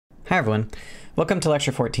Hi everyone, welcome to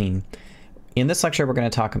lecture 14. In this lecture we're going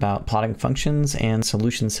to talk about plotting functions and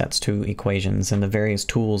solution sets to equations and the various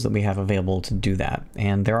tools that we have available to do that.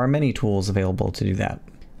 And there are many tools available to do that.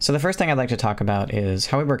 So the first thing I'd like to talk about is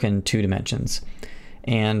how we work in two dimensions.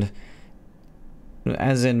 And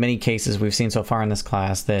as in many cases we've seen so far in this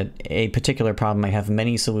class, that a particular problem might have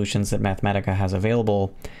many solutions that Mathematica has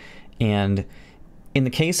available. And in the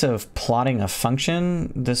case of plotting a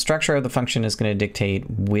function, the structure of the function is going to dictate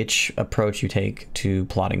which approach you take to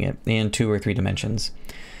plotting it in 2 or 3 dimensions.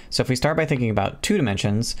 So if we start by thinking about 2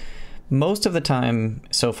 dimensions, most of the time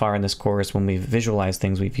so far in this course when we've visualized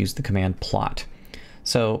things, we've used the command plot.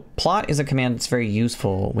 So plot is a command that's very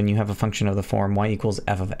useful when you have a function of the form y equals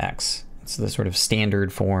f of x. It's the sort of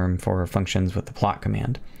standard form for functions with the plot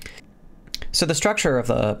command. So the structure of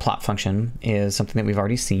the plot function is something that we've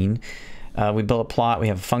already seen. We build a plot, we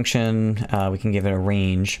have a function, we can give it a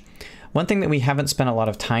range. One thing that we haven't spent a lot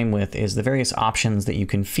of time with is the various options that you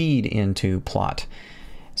can feed into plot.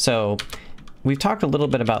 So we've talked a little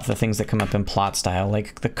bit about the things that come up in plot style,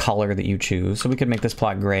 like the color that you choose. So we could make this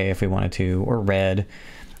plot gray if we wanted to, or red,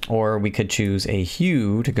 or we could choose a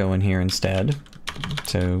hue to go in here instead.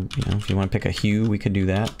 So, if you want to pick a hue, we could do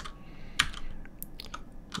that.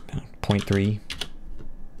 0.3.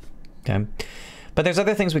 Okay. But there's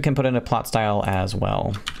other things we can put into plot style as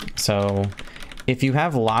well. So if you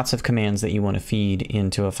have lots of commands that you want to feed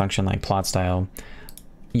into a function like plot style,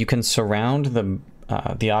 you can surround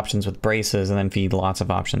the options with braces and then feed lots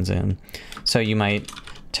of options in. So you might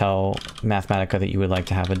tell Mathematica that you would like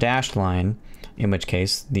to have a dashed line, in which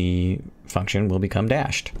case the function will become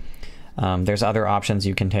dashed. There's other options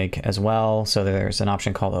you can take as well. So there's an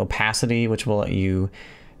option called opacity, which will let you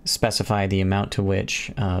specify the amount to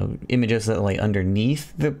which images that lay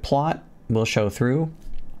underneath the plot will show through.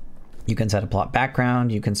 You can set a plot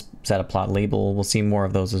background, you can set a plot label. We'll see more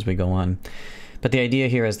of those as we go on. But the idea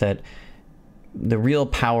here is that the real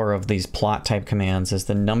power of these plot type commands is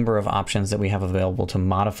the number of options that we have available to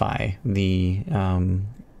modify the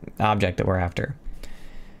object that we're after.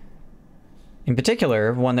 In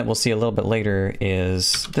particular, one that we'll see a little bit later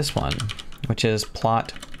is this one, which is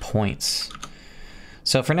plot points.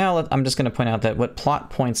 So for now, I'm just going to point out that what plot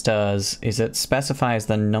points does is it specifies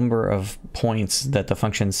the number of points that the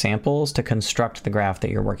function samples to construct the graph that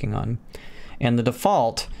you're working on. And the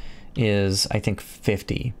default is, I think,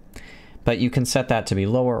 50. But you can set that to be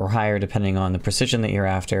lower or higher depending on the precision that you're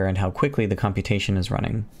after and how quickly the computation is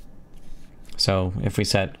running. So if we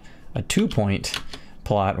set a 2-point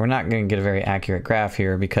plot, we're not going to get a very accurate graph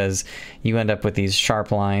here because you end up with these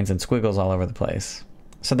sharp lines and squiggles all over the place.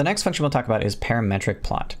 So the next function we'll talk about is parametric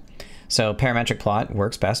plot. So parametric plot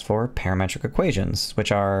works best for parametric equations,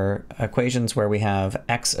 which are equations where we have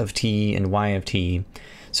x of t and y of t,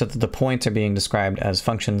 so that the points are being described as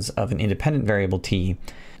functions of an independent variable t.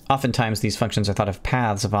 Oftentimes these functions are thought of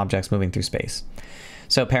paths of objects moving through space.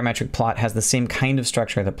 So parametric plot has the same kind of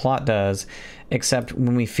structure that plot does, except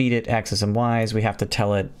when we feed it x's and y's, we have to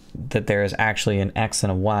tell it that there is actually an x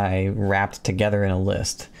and a y wrapped together in a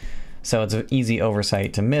list. So it's an easy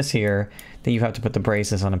oversight to miss here that you have to put the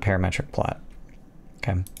braces on a parametric plot.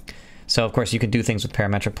 Okay. So of course you could do things with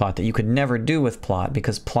parametric plot that you could never do with plot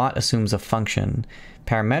because plot assumes a function.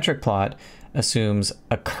 Parametric plot assumes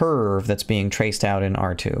a curve that's being traced out in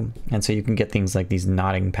R2. And so you can get things like these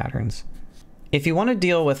knotting patterns. If you want to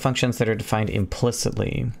deal with functions that are defined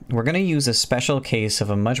implicitly, we're going to use a special case of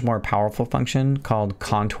a much more powerful function called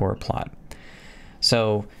contour plot.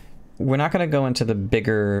 So we're not going to go into the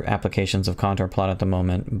bigger applications of contour plot at the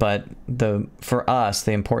moment, but for us,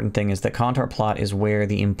 the important thing is that contour plot is where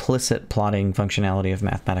the implicit plotting functionality of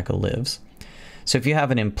Mathematica lives. So if you have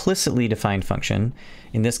an implicitly defined function,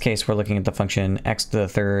 in this case we're looking at the function x to the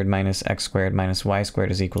third minus x squared minus y squared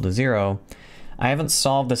is equal to 0. I haven't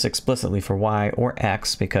solved this explicitly for y or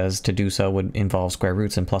x because to do so would involve square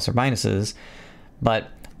roots and plus or minuses, but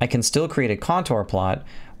I can still create a contour plot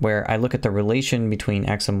where I look at the relation between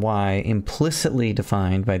x and y implicitly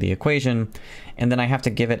defined by the equation, and then I have to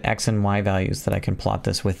give it x and y values that I can plot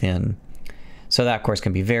this within. So that, of course,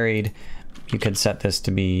 can be varied. You could set this to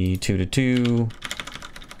be 2 to 2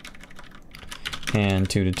 and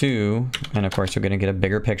 2 to 2, and of course you're going to get a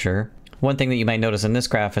bigger picture. One thing that you might notice in this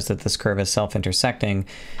graph is that this curve is self-intersecting,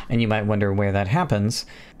 and you might wonder where that happens.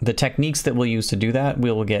 The techniques that we'll use to do that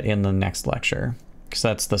we'll get in the next lecture. So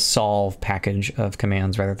that's the solve package of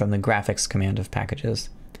commands rather than the graphics command of packages.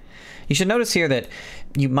 You should notice here that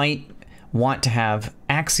you might want to have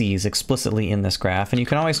axes explicitly in this graph, and you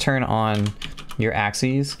can always turn on your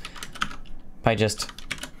axes by just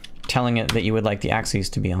telling it that you would like the axes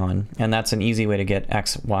to be on, and that's an easy way to get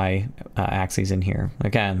x, y axes in here.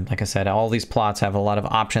 Again, like I said, all these plots have a lot of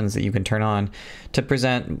options that you can turn on to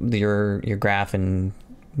present your graph in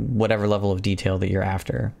whatever level of detail that you're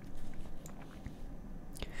after.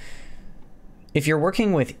 If you're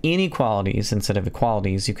working with inequalities instead of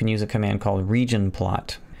equalities, you can use a command called region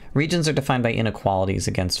plot. Regions are defined by inequalities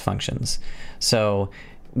against functions. So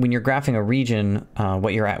when you're graphing a region,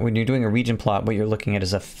 when you're doing a region plot, what you're looking at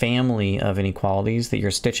is a family of inequalities that you're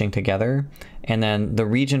stitching together. And then the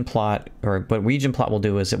region plot, or what region plot will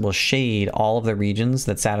do is it will shade all of the regions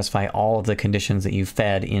that satisfy all of the conditions that you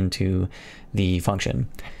fed into the function.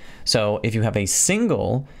 So if you have a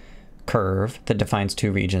single curve that defines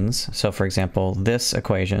two regions, so for example, this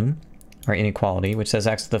equation, or inequality, which says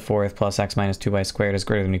x to the fourth plus x minus 2y squared is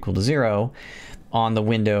greater than or equal to 0, on the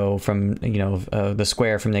window from, the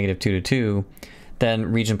square from -2 to 2,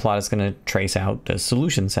 then region plot is going to trace out the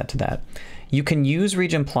solution set to that. You can use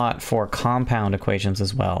region plot for compound equations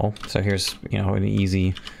as well. So here's, an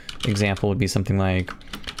easy example would be something like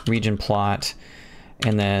region plot,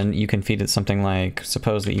 and then you can feed it something like,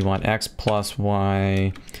 suppose that you want x plus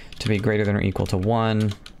y to be greater than or equal to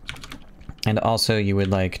 1, and also you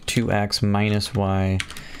would like 2x minus y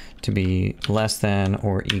to be less than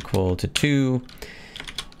or equal to 2,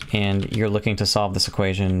 and you're looking to solve this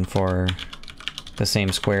equation for the same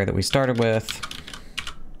square that we started with.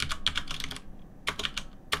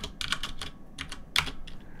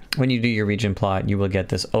 When you do your region plot, you will get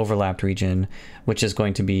this overlapped region, which is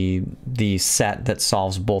going to be the set that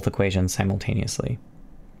solves both equations simultaneously.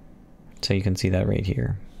 So you can see that right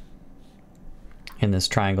here in this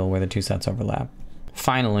triangle where the two sets overlap.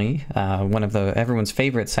 Finally, one of everyone's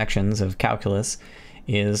favorite sections of calculus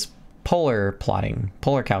is polar plotting,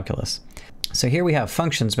 polar calculus. So here we have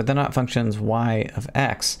functions, but they're not functions y of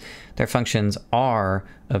x, they're functions r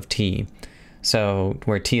of t. So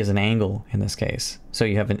where t is an angle in this case. So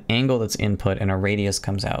you have an angle that's input and a radius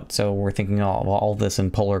comes out. So we're thinking of all this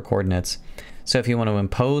in polar coordinates. So if you want to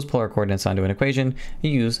impose polar coordinates onto an equation,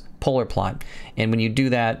 you use polar plot. And when you do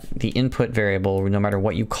that, the input variable, no matter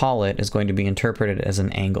what you call it, is going to be interpreted as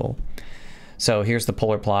an angle. So here's the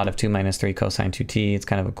polar plot of 2 minus 3 cosine 2t. It's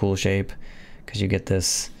kind of a cool shape because you get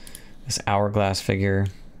this hourglass figure.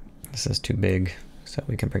 This is too big, so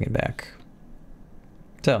we can bring it back.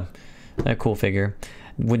 So a cool figure.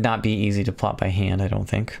 Would not be easy to plot by hand, I don't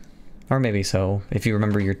think. Or maybe so, if you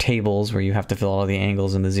remember your tables where you have to fill all the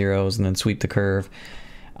angles and the zeros and then sweep the curve.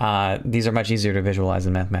 These are much easier to visualize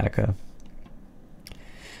in Mathematica.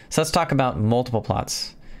 So let's talk about multiple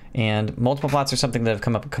plots. And multiple plots are something that have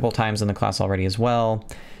come up a couple times in the class already as well.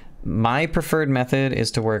 My preferred method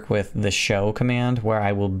is to work with the show command, where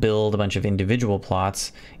I will build a bunch of individual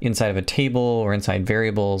plots inside of a table or inside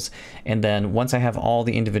variables. And then once I have all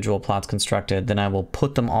the individual plots constructed, then I will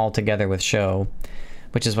put them all together with show,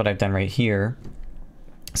 which is what I've done right here.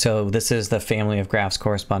 So this is the family of graphs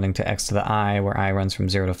corresponding to x to the I, where I runs from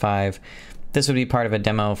 0 to 5. This would be part of a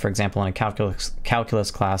demo, for example, in a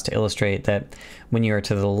calculus class, to illustrate that when you are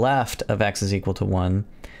to the left of x is equal to 1,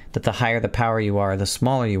 that the higher the power you are, the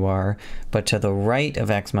smaller you are, but to the right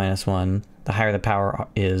of x minus 1, the higher the power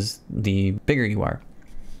is, the bigger you are.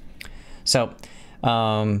 So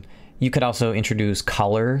you could also introduce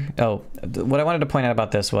color. Oh, what I wanted to point out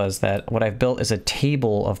about this was that what I've built is a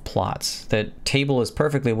table of plots. That table is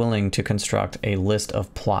perfectly willing to construct a list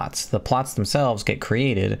of plots. The plots themselves get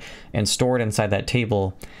created and stored inside that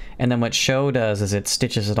table, and then what show does is it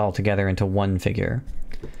stitches it all together into one figure.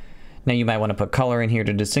 Now you might want to put color in here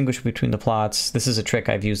to distinguish between the plots. This is a trick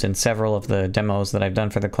I've used in several of the demos that I've done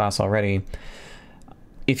for the class already.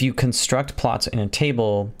 If you construct plots in a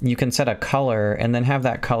table, you can set a color and then have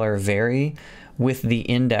that color vary with the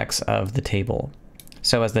index of the table.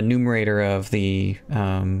 So as the numerator of the,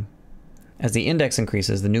 as the index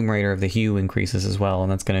increases, the numerator of the hue increases as well,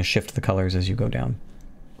 and that's going to shift the colors as you go down.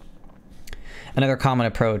 Another common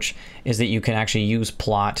approach is that you can actually use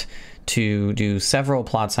plot to do several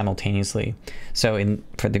plots simultaneously. So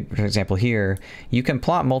for example here, you can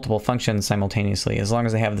plot multiple functions simultaneously as long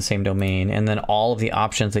as they have the same domain, and then all of the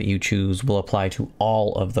options that you choose will apply to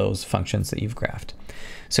all of those functions that you've graphed.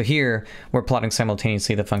 So here we're plotting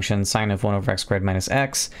simultaneously the function sine of 1 over x squared minus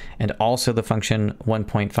x, and also the function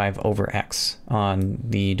 1.5 over x on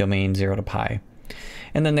the domain 0 to pi.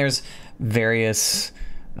 And then there's various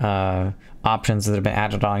options that have been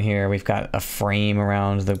added on here. We've got a frame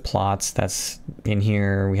around the plots that's in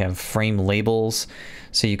here. We have frame labels.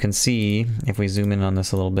 So you can see, if we zoom in on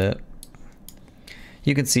this a little bit,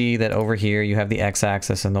 you can see that over here you have the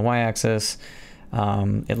x-axis and the y-axis.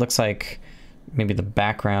 It looks like maybe the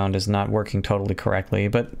background is not working totally correctly,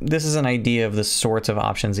 but this is an idea of the sorts of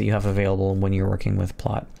options that you have available when you're working with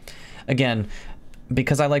plot. Again,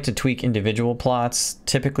 because I like to tweak individual plots,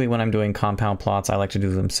 typically when I'm doing compound plots, I like to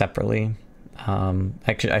do them separately.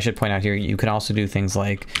 Actually, I should point out here, you can also do things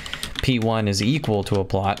like P1 is equal to a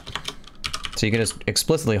plot. So you can just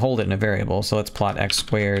explicitly hold it in a variable. So let's plot x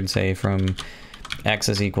squared, say from x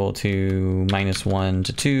is equal to -1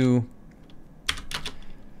 to 2.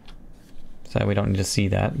 So we don't need to see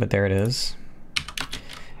that, but there it is.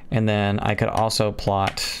 And then I could also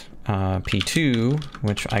plot P2,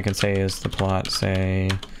 which I could say is the plot,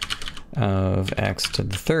 say, of x to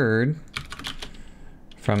the third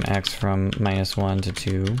from x from -1 to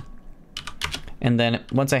 2. And then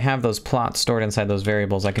once I have those plots stored inside those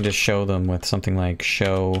variables, I can just show them with something like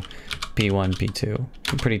show P1, P2.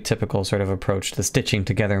 A pretty typical sort of approach to stitching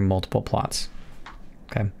together multiple plots.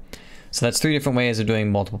 Okay, so that's 3 different ways of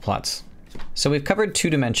doing multiple plots. So we've covered 2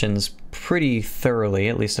 dimensions pretty thoroughly,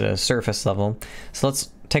 at least at a surface level. So let's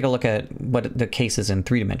take a look at what the case is in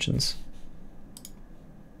 3 dimensions.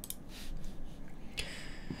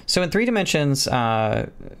 So in 3 dimensions,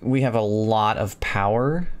 we have a lot of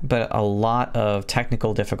power, but a lot of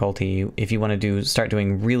technical difficulty if you want to start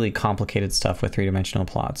doing really complicated stuff with 3-dimensional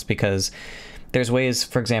plots, because there's ways,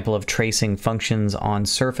 for example, of tracing functions on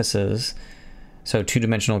surfaces. So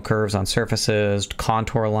 2-dimensional curves on surfaces,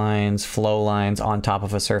 contour lines, flow lines on top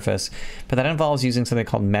of a surface. But that involves using something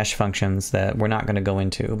called mesh functions that we're not going to go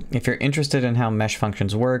into. If you're interested in how mesh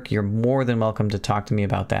functions work, you're more than welcome to talk to me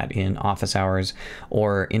about that in office hours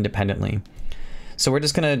or independently. So we're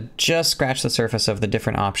just going to scratch the surface of the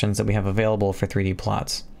different options that we have available for 3D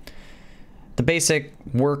plots. The basic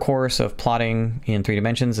workhorse of plotting in 3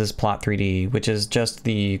 dimensions is plot 3D, which is just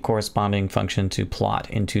the corresponding function to plot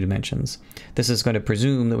in 2 dimensions. This is going to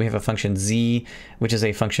presume that we have a function z, which is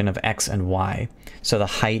a function of x and y. So the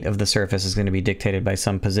height of the surface is going to be dictated by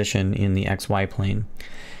some position in the xy plane.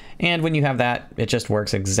 And when you have that, it just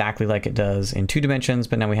works exactly like it does in 2 dimensions,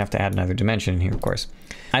 but now we have to add another dimension in here, of course.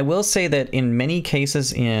 I will say that in many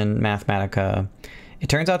cases in Mathematica, it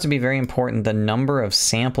turns out to be very important the number of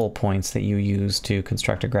sample points that you use to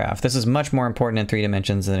construct a graph. This is much more important in 3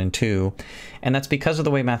 dimensions than in 2, and that's because of the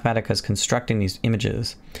way Mathematica is constructing these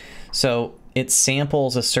images. So it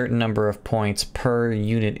samples a certain number of points per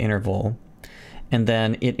unit interval, and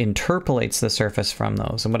then it interpolates the surface from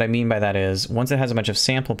those. And what I mean by that is, once it has a bunch of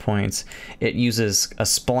sample points, it uses a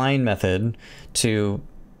spline method to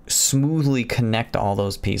smoothly connect all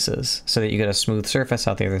those pieces so that you get a smooth surface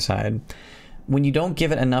out the other side. When you don't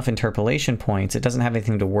give it enough interpolation points, it doesn't have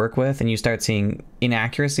anything to work with, and you start seeing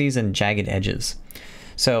inaccuracies and jagged edges.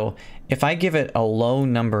 So if I give it a low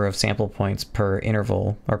number of sample points per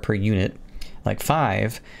interval or per unit, like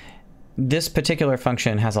 5, this particular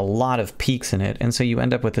function has a lot of peaks in it, and so you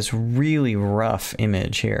end up with this really rough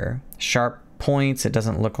image here. Sharp points, it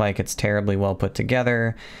doesn't look like it's terribly well put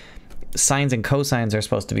together. Sines and cosines are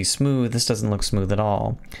supposed to be smooth. This doesn't look smooth at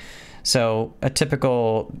all. So a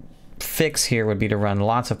typical fix here would be to run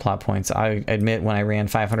lots of plot points. I admit when I ran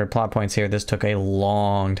 500 plot points here, this took a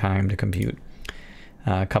long time to compute.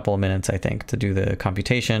 A couple of minutes, I think, to do the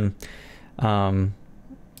computation. So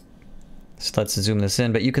let's zoom this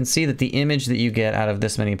in, but you can see that the image that you get out of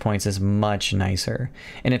this many points is much nicer.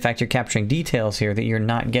 And in fact, you're capturing details here that you're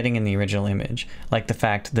not getting in the original image, like the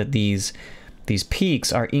fact that these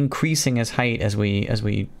peaks are increasing as height as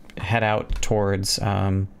we head out towards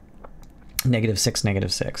 -6,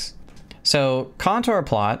 -6. So contour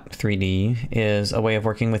plot 3D is a way of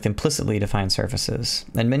working with implicitly defined surfaces.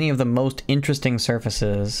 And many of the most interesting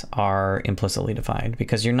surfaces are implicitly defined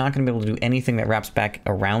because you're not going to be able to do anything that wraps back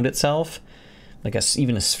around itself, like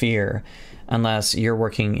even a sphere, unless you're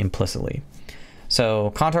working implicitly.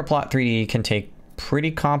 So contour plot 3D can take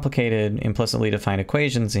pretty complicated implicitly defined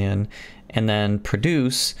equations in and then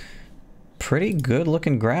produce pretty good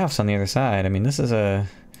looking graphs on the other side. I mean, this is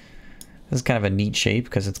kind of a neat shape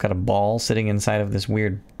because it's got a ball sitting inside of this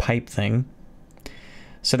weird pipe thing.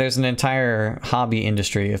 So there's an entire hobby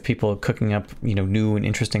industry of people cooking up, new and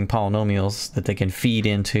interesting polynomials that they can feed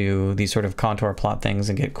into these sort of contour plot things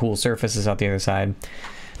and get cool surfaces out the other side.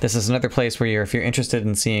 This is another place where if you're interested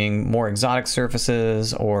in seeing more exotic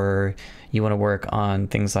surfaces, or you want to work on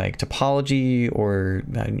things like topology or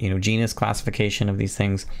genus classification of these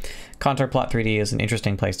things, contour plot 3D is an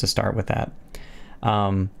interesting place to start with that.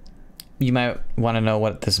 You might want to know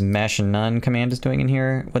what this mesh none command is doing in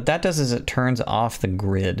here. What that does is it turns off the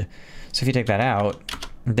grid. So if you take that out,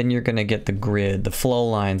 then you're going to get the grid, the flow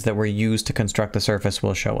lines that were used to construct the surface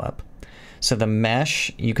will show up. So the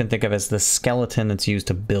mesh you can think of as the skeleton that's used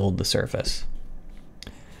to build the surface.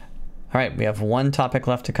 All right, we have one topic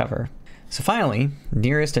left to cover. So finally,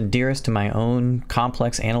 nearest and dearest to my own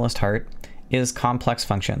complex analyst heart is complex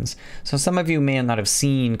functions. So some of you may not have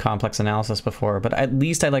seen complex analysis before, but at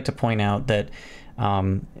least I'd like to point out that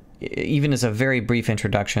even as a very brief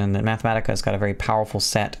introduction, that Mathematica has got a very powerful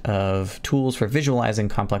set of tools for visualizing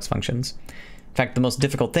complex functions. In fact, the most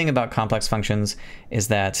difficult thing about complex functions is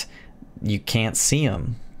that you can't see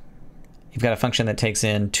them. You've got a function that takes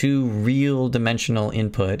in 2 real dimensional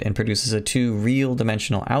input and produces a 2 real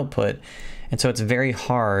dimensional output. And so it's very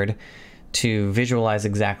hard to visualize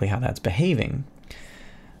exactly how that's behaving.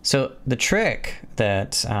 So the trick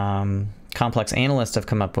that complex analysts have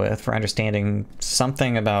come up with for understanding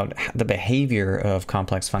something about the behavior of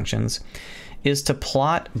complex functions is to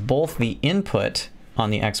plot both the input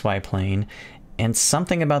on the xy plane and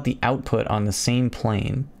something about the output on the same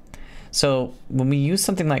plane. So when we use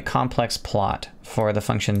something like complex plot for the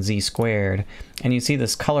function z squared, and you see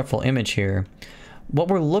this colorful image here, what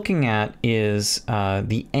we're looking at is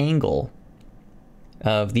the angle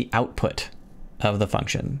of the output of the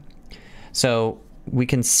function. So we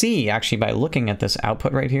can see, actually, by looking at this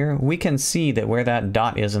output right here, we can see that where that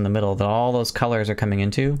dot is in the middle, that all those colors are coming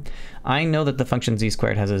into, I know that the function z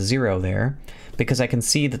squared has a 0 there, because I can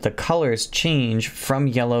see that the colors change from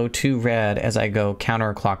yellow to red as I go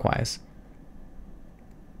counterclockwise.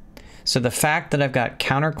 So the fact that I've got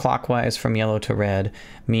counterclockwise from yellow to red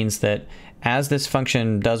means that as this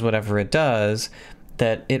function does whatever it does,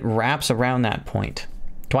 that it wraps around that point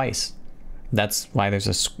twice. That's why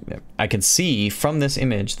there's I can see from this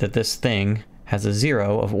image that this thing has a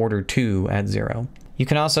 0 of order 2 at 0. You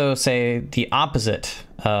can also say the opposite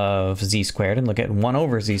of z squared and look at 1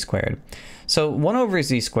 over z squared. So 1 over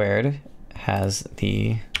z squared has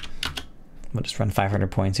the, we'll just run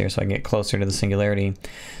 500 points here so I get closer to the singularity.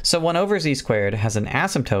 So 1 over z squared has an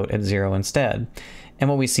asymptote at 0 instead. And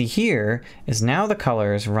what we see here is now the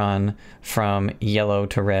colors run from yellow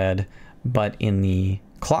to red, but in the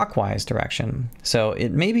clockwise direction. So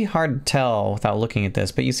it may be hard to tell without looking at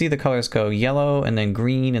this, but you see the colors go yellow and then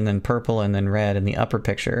green and then purple and then red in the upper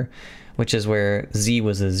picture, which is where z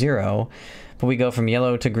was a 0. But we go from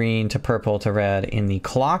yellow to green to purple to red in the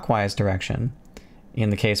clockwise direction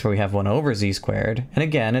in the case where we have 1 over z squared. And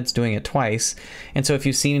again, it's doing it twice. And so if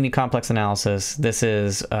you've seen any complex analysis, this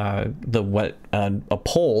is what a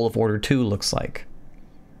pole of order 2 looks like.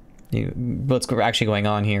 What's actually going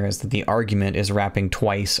on here is that the argument is wrapping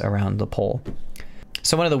twice around the pole.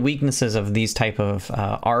 So one of the weaknesses of these type of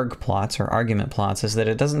arg plots or argument plots is that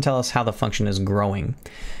it doesn't tell us how the function is growing.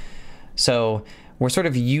 So we're sort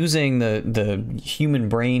of using the human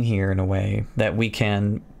brain here in a way that we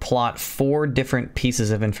can plot 4 different pieces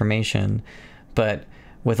of information, but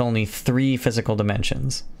with only 3 physical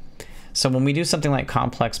dimensions. So when we do something like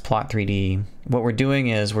complex plot 3D, what we're doing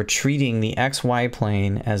is we're treating the xy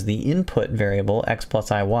plane as the input variable, x plus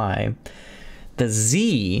iy. The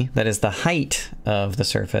z, that is the height of the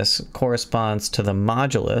surface, corresponds to the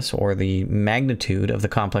modulus, or the magnitude of the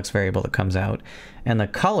complex variable that comes out. And the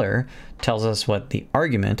color tells us what the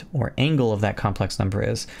argument, or angle, of that complex number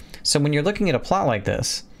is. So when you're looking at a plot like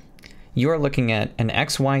this, you are looking at an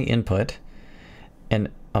xy input and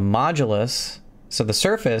a modulus. So the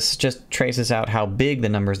surface just traces out how big the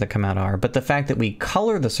numbers that come out are, but the fact that we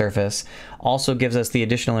color the surface also gives us the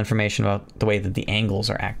additional information about the way that the angles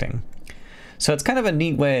are acting. So it's kind of a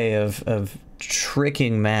neat way of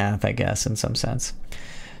tricking math, I guess, in some sense.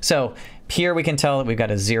 So here we can tell that we've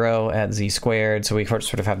got a 0 at z squared, so we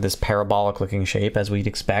sort of have this parabolic looking shape as we'd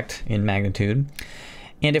expect in magnitude.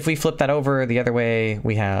 And if we flip that over the other way,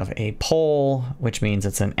 we have a pole, which means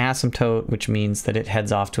it's an asymptote, which means that it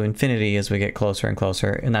heads off to infinity as we get closer and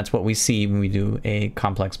closer. And that's what we see when we do a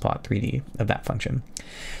complex plot 3D of that function.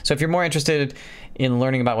 So if you're more interested in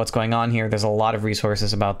learning about what's going on here, there's a lot of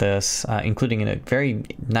resources about this, including in a very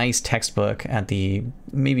nice textbook at the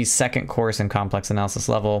maybe 2nd course in complex analysis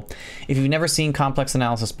level. If you've never seen complex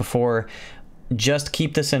analysis before, just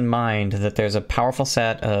keep this in mind, that there's a powerful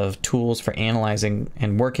set of tools for analyzing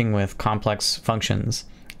and working with complex functions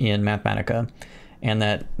in Mathematica, and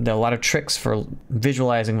that there are a lot of tricks for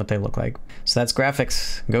visualizing what they look like. So that's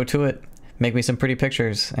graphics. Go to it, make me some pretty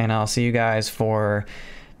pictures, and I'll see you guys for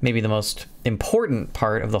maybe the most important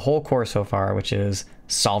part of the whole course so far, which is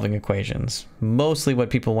solving equations. Mostly what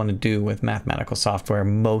people want to do with mathematical software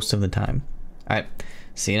most of the time. All right,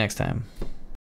 see you next time.